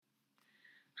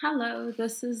Hello,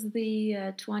 this is the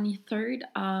 23rd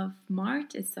of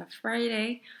March. It's a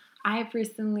Friday. I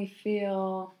personally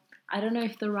feel, I don't know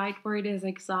if the right word is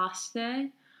exhausted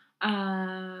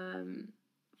um,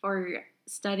 for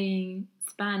studying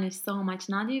Spanish so much,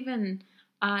 not even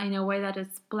in a way that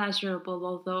it's pleasurable,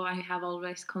 although I have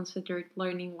always considered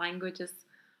learning languages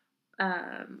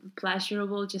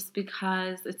pleasurable just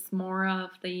because it's more of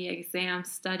the exam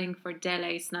studying for DELE.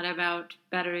 It's not about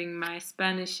bettering my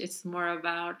Spanish. It's more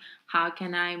about how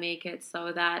can I make it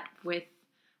so that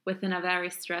within a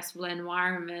very stressful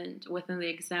environment within the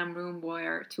exam room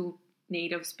where two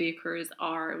native speakers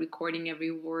are recording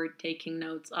every word, taking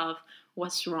notes of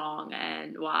what's wrong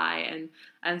and why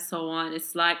and so on.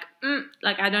 It's like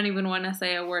I don't even want to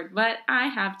say a word, but I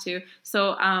have to.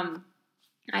 So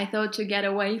I thought to get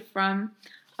away from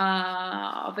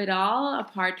of it all,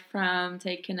 apart from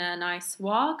taking a nice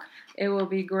walk, it will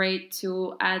be great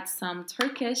to add some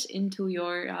Turkish into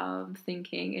your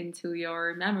thinking, into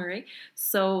your memory.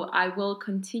 So I will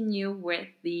continue with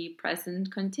the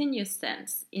present continuous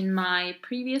tense. In my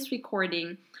previous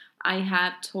recording, I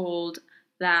have told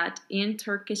that in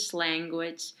Turkish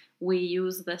language we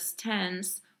use this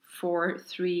tense for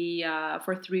three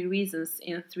reasons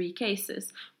in three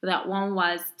cases. That one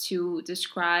was to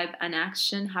describe an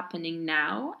action happening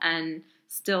now and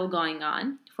still going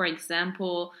on. For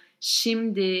example,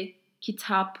 şimdi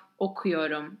kitap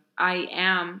okuyorum. I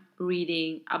am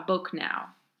reading a book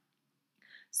now.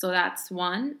 So that's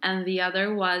one. And the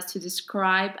other was to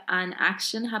describe an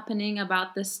action happening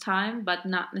about this time, but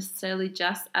not necessarily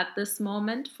just at this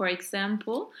moment. For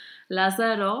example,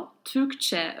 Lazaro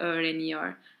Türkçe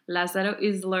öğreniyor. Lazaro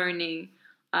is learning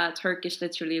Turkish,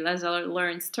 literally. Lazaro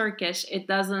learns Turkish. It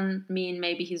doesn't mean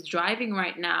maybe he's driving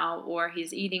right now or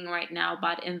he's eating right now,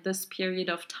 but in this period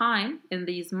of time, in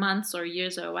these months or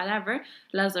years or whatever,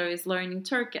 Lazaro is learning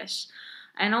Turkish.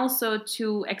 And also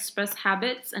to express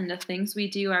habits and the things we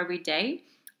do every day.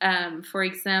 For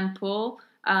example,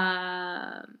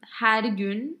 her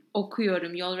gün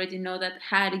okuyorum. You already know that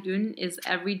her gün is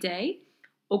every day.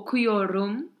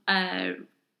 Okuyorum.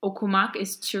 Okumak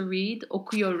is to read.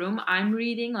 Okuyorum. I'm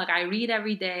reading. Like I read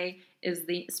every day is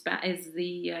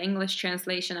the English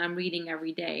translation. I'm reading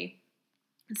every day.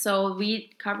 So we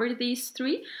covered these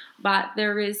three, but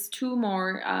there is two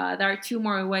more. There are two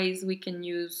more ways we can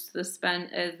use the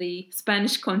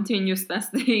Spanish continuous tense,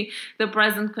 the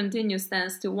present continuous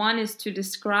tense. One is to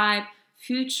describe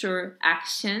future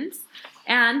actions,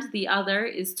 and the other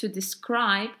is to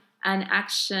describe an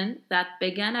action that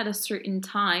began at a certain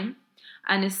time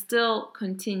and is still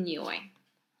continuing.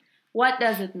 What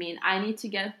does it mean? I need to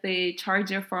get the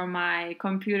charger for my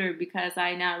computer because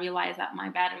I now realize that my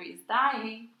battery is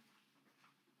dying.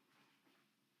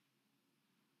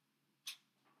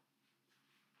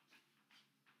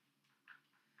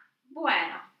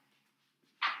 Bueno,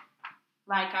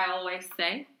 like I always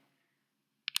say.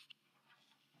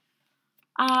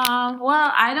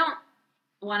 Well, I don't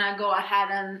want to go ahead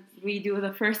and redo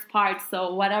the first part,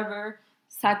 so whatever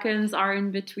seconds are in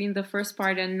between the first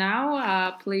part and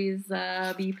now, please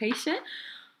be patient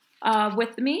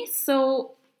with me.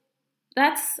 So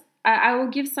I will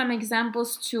give some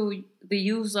examples to the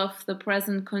use of the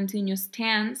present continuous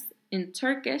tense in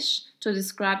Turkish to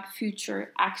describe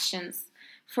future actions.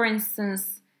 For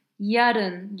instance,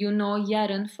 yarın, you know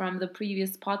yarın from the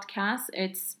previous podcast,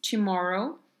 it's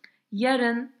tomorrow.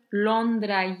 Yarın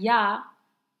Londra'ya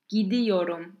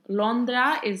gidiyorum.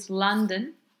 Londra is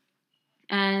London.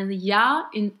 And ya,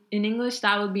 in English,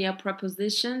 that would be a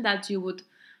preposition that you would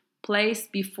place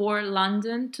before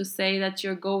London to say that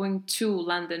you're going to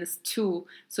London. It's to.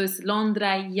 So it's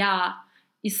Londra'ya,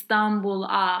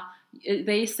 İstanbul'a.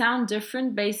 They sound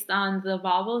different based on the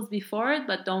vowels before it,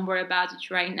 but don't worry about it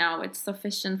right now. It's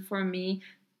sufficient for me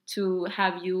to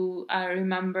have you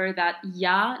remember that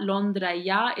ya,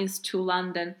 Londra'ya is to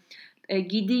London.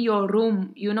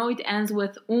 Gidiyorum, you know it ends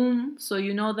with so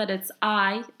you know that it's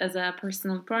I as a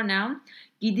personal pronoun.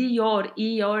 Gidiyor,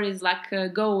 iyor is like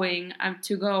going,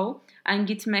 to go, and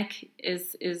gitmek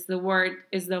is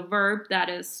the verb that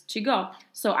is to go.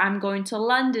 So I'm going to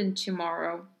London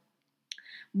tomorrow.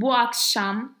 Bu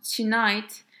akşam,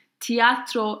 tonight,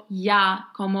 tiyatroya,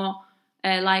 como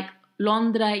like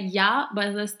Londra'ya,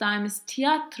 but this time is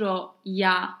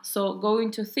tiyatroya. So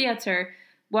going to theater.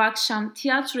 Bu akşam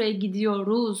tiyatroya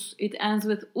gidiyoruz. It ends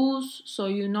with uz, so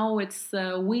you know it's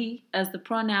we as the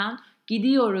pronoun.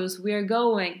 Gidiyoruz, we're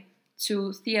going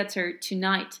to theater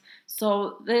tonight.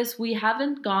 So this we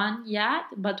haven't gone yet,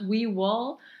 but we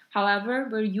will. However,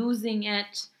 we're using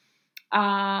it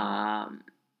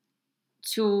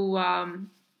to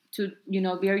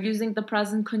we are using the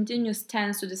present continuous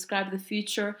tense to describe the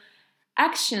future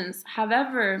actions.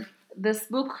 However, this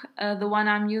book, the one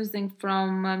I'm using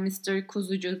from Mr.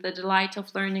 Kuzucu, The Delight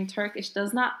of Learning Turkish,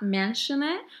 does not mention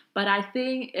it, but I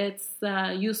think it's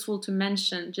useful to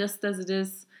mention, just as it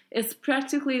is. It's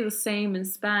practically the same in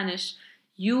Spanish.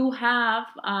 You have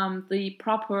the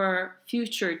proper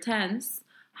future tense.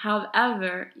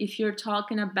 However, if you're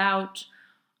talking about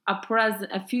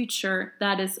a future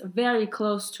that is very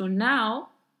close to now,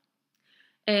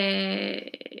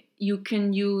 you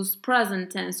can use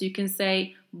present tense. You can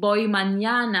say voy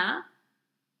mañana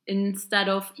instead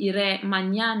of iré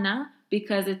mañana,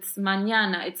 because it's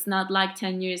mañana. It's not like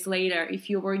 10 years later. If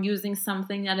you were using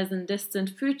something that is in distant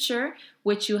future,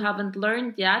 which you haven't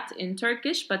learned yet in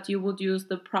Turkish, but you would use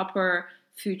the proper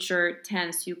future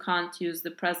tense. You can't use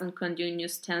the present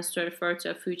continuous tense to refer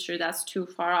to a future that's too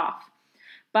far off.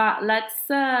 But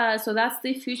so that's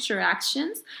the future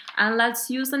actions. And let's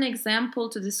use an example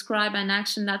to describe an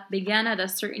action that began at a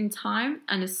certain time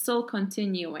and is still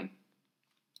continuing.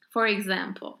 For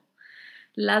example,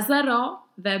 Lazaro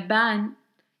ve ben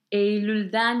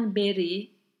Eylül'den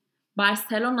beri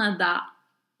Barcelona'da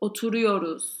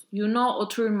oturuyoruz.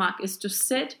 Oturmak is to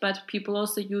sit, but people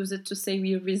also use it to say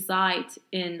we reside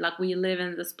in, like we live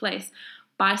in this place.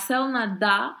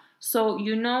 Barcelona'da, so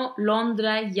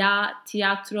Londra, ya,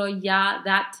 teatro, ya,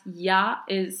 that ya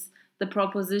is the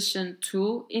preposition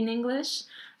to in English.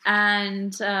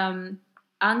 And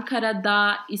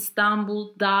Ankara'da,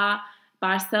 Istanbul'da,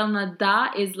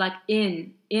 Barcelona'da is like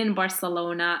in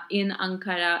Barcelona, in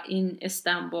Ankara, in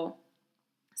Istanbul.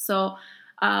 So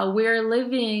we're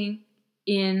living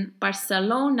in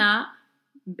Barcelona.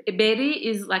 Beri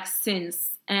is like since,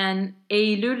 and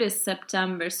Eylül is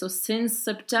September. So since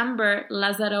September,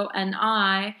 Lazaro and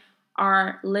I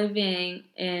are living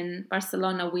in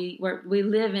Barcelona. We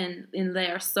live in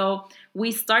there. So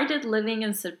we started living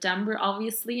in September,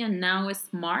 obviously, and now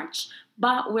it's March.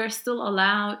 But we're still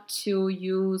allowed to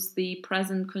use the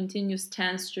present continuous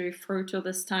tense to refer to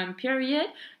this time period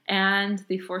and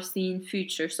the foreseen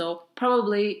future. So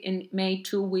probably in May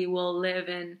too, we will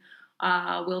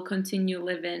we'll continue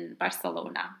live in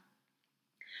Barcelona.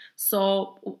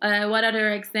 So what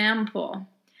other example?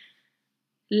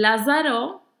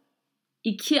 Lazaro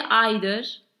 2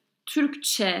 aydır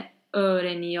Türkçe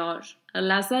öğreniyor.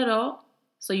 Lazaro,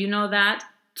 so you know that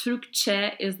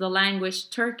Türkçe is the language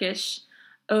Turkish.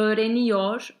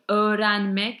 Öğreniyor,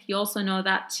 öğrenmek. You also know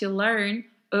that to learn.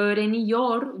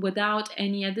 Öğreniyor without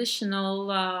any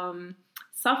additional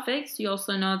suffix. You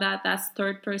also know that that's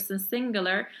third person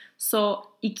singular. So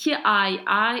 2 ay,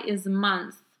 I is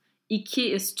month. 2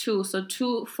 is 2. So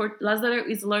 2 for Lazaro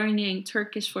is learning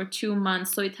Turkish for 2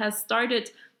 months. So it has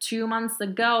started 2 months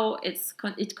ago.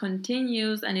 It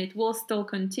continues and it will still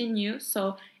continue.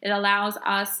 So it allows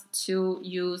us to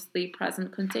use the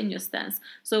present continuous tense.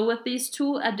 So with these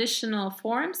 2 additional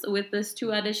forms, with these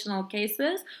 2 additional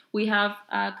cases, we have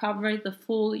covered the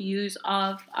full use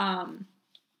of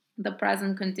the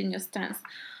present continuous tense.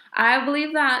 I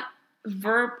believe that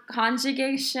verb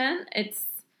conjugation, it's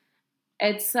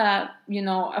a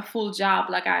full job.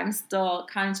 Like I'm still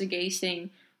conjugating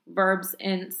verbs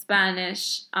in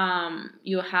Spanish.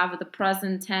 You have the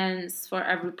present tense for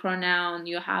every pronoun.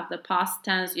 You have the past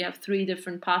tense. You have 3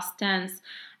 different past tense,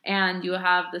 and you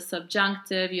have the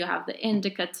subjunctive. You have the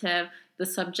indicative. The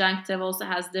subjunctive also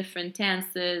has different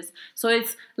tenses. So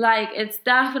it's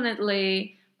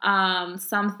definitely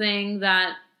something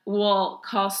that will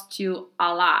cost you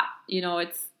a lot.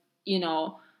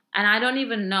 And I don't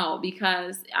even know,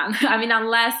 because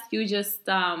unless you just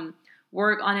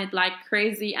work on it like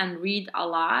crazy and read a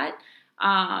lot,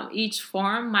 each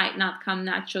form might not come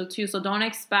natural to you. So don't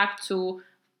expect to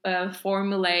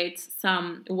formulate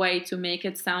some way to make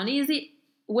it sound easy.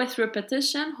 With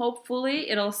repetition, hopefully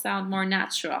it'll sound more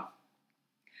natural.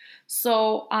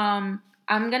 So I'm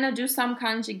gonna do some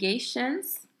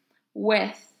conjugations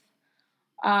with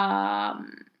 4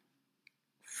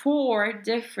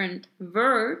 different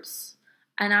verbs,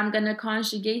 and I'm gonna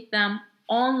conjugate them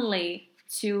only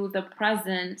to the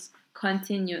present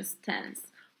continuous tense.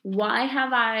 Why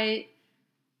have I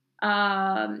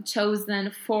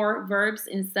chosen 4 verbs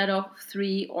instead of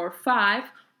 3 or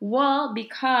 5? Well,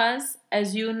 because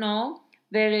as you know,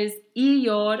 there is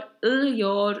iyor,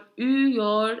 ıyor,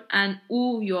 üyor, and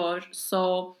uyor.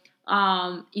 So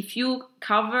if you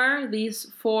cover these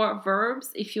 4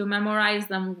 verbs, if you memorize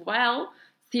them well,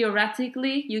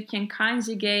 theoretically you can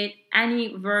conjugate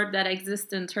any verb that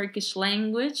exists in Turkish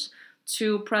language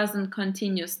to present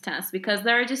continuous tense, because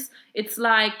it's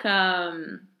like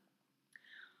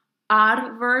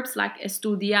are verbs like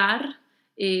estudiar,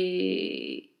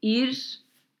 Ir,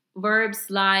 verbs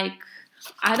like,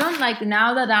 I don't like,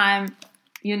 now that I'm,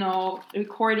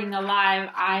 recording a live,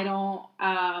 I don't,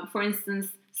 for instance,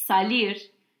 salir,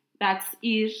 that's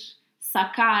ir,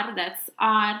 sacar, that's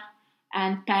ar,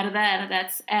 and perder,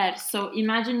 that's er. So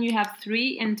imagine you have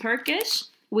 3 in Turkish.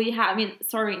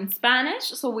 In Spanish,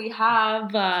 so we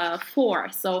have 4.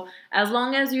 So as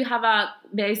long as you have a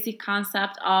basic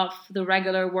concept of the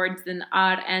regular words in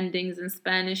ar endings in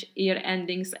Spanish, ir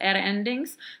endings, er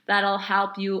endings, that'll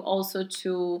help you also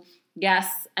to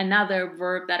guess another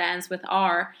verb that ends with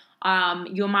r.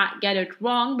 You might get it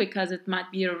wrong because it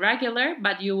might be irregular,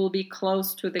 but you will be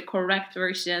close to the correct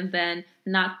version than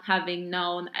not having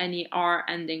known any r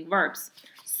ending verbs.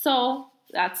 So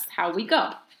that's how we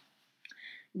go.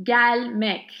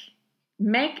 Gelmek.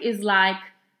 Mek is like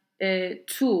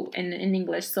to in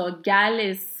English. So gel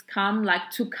is come,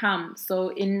 like to come.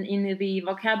 So in the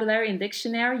vocabulary, in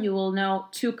dictionary, you will know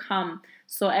to come.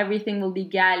 So everything will be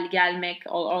gel, gelmek,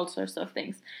 all sorts of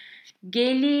things.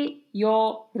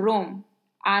 Geliyorum.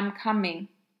 I'm coming.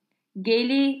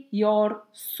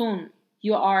 Geliyorsun.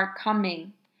 You are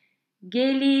coming.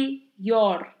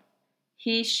 Geliyor.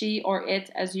 He, she, or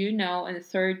it, as you know, in the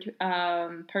third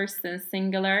person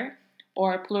singular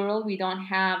or plural, we don't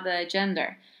have the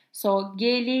gender. So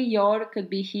geliyor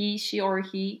could be he, she, or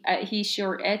he, she,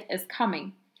 or it is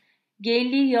coming.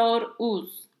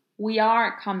 Geliyoruz. We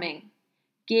are coming.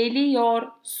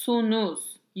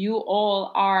 Geliyorsunuz. You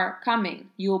all are coming.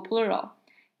 You plural.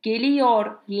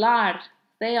 Geliyorlar.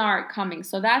 They are coming.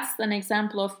 So that's an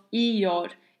example of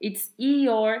iyor. It's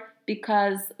iyor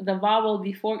because the vowel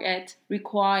before it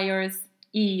requires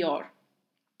iyor.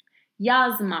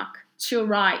 Yazmak, to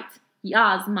write.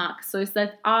 Yazmak. So it's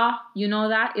that you know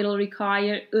that? It'll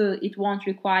require it won't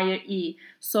require e.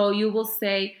 So you will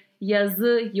say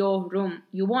yazıyorum.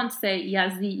 You won't say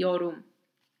yazıyorum.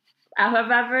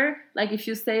 However, like if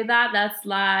you say that, that's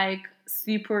like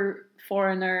super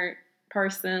foreigner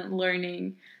person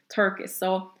learning Turkish.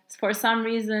 So for some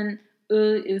reason,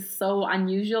 is so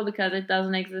unusual because it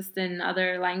doesn't exist in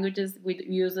other languages. We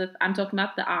use it. I'm talking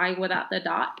about the I without the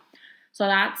dot. So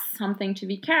that's something to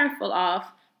be careful of.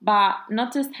 But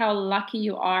notice how lucky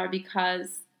you are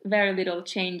because very little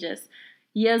changes.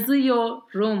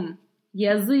 Yazıyorum,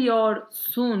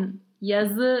 yazıyorsun,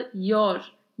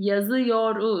 yazıyor,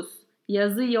 yazıyoruz,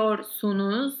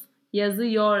 yazıyorsunuz,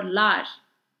 yazıyorlar.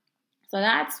 So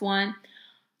that's one.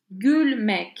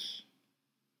 Gülmek.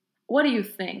 What do you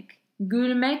think?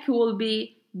 Gülmek will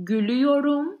be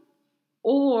gülüyorum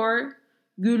or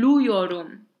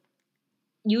gülüyorum.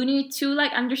 You need to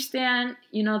understand,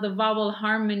 the vowel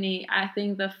harmony. I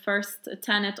think the first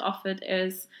tenet of it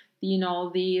is,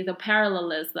 the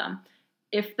parallelism.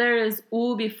 If there is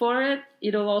u before it,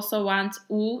 it'll also want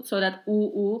u, so that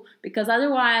u, because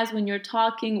otherwise when you're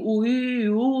talking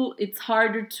u, it's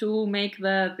harder to make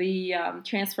the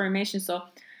transformation. So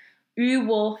u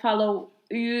will follow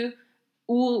u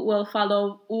will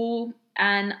follow u,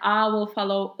 and a will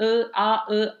follow a.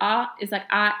 It's like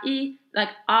a, e, like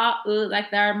a,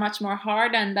 like they're much more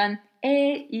hard, and then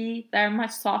e, they're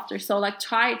much softer. So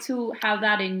try to have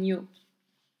that in you.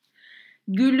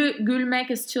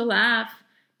 Gülmek is to laugh.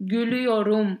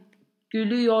 Gülüyorum,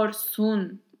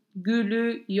 gülüyorsun,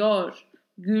 gülüyor,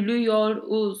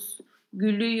 gülüyoruz,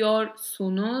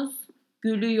 gülüyorsunuz,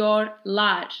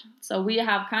 gülüyorlar. So we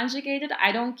have conjugated.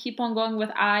 I don't keep on going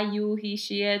with I, you, he,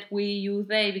 she, it, we, you,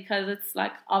 they, because it's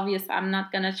obvious. I'm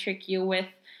not gonna trick you with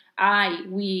I,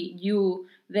 we, you,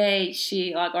 they,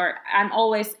 she, or I'm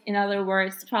always, in other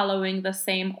words, following the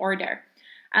same order.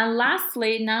 And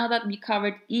lastly, now that we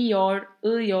covered iyor,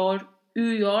 ıyor,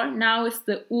 üyor, now it's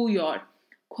the uyor.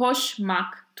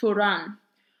 Koşmak, to run.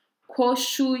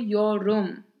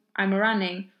 Koşuyorum, I'm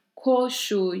running.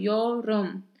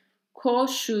 Koşuyorum.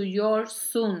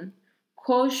 Koşuyorsun.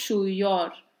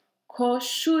 Koşuyor.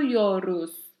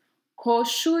 Koşuyoruz.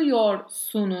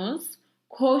 Koşuyorsunuz.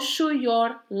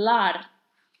 Koşuyorlar.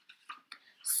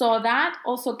 So that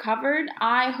also covered.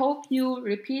 I hope you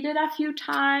repeat it a few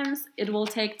times. It will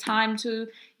take time to,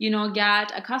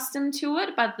 get accustomed to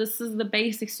it, but this is the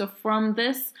basics. So from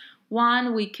this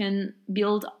one, we can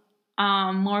build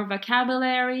more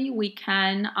vocabulary. We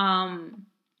can,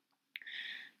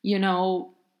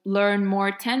 learn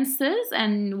more tenses,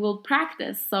 and we'll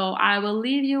practice. So I will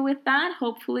leave you with that.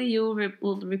 Hopefully you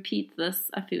will repeat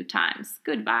this a few times.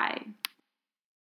 Goodbye.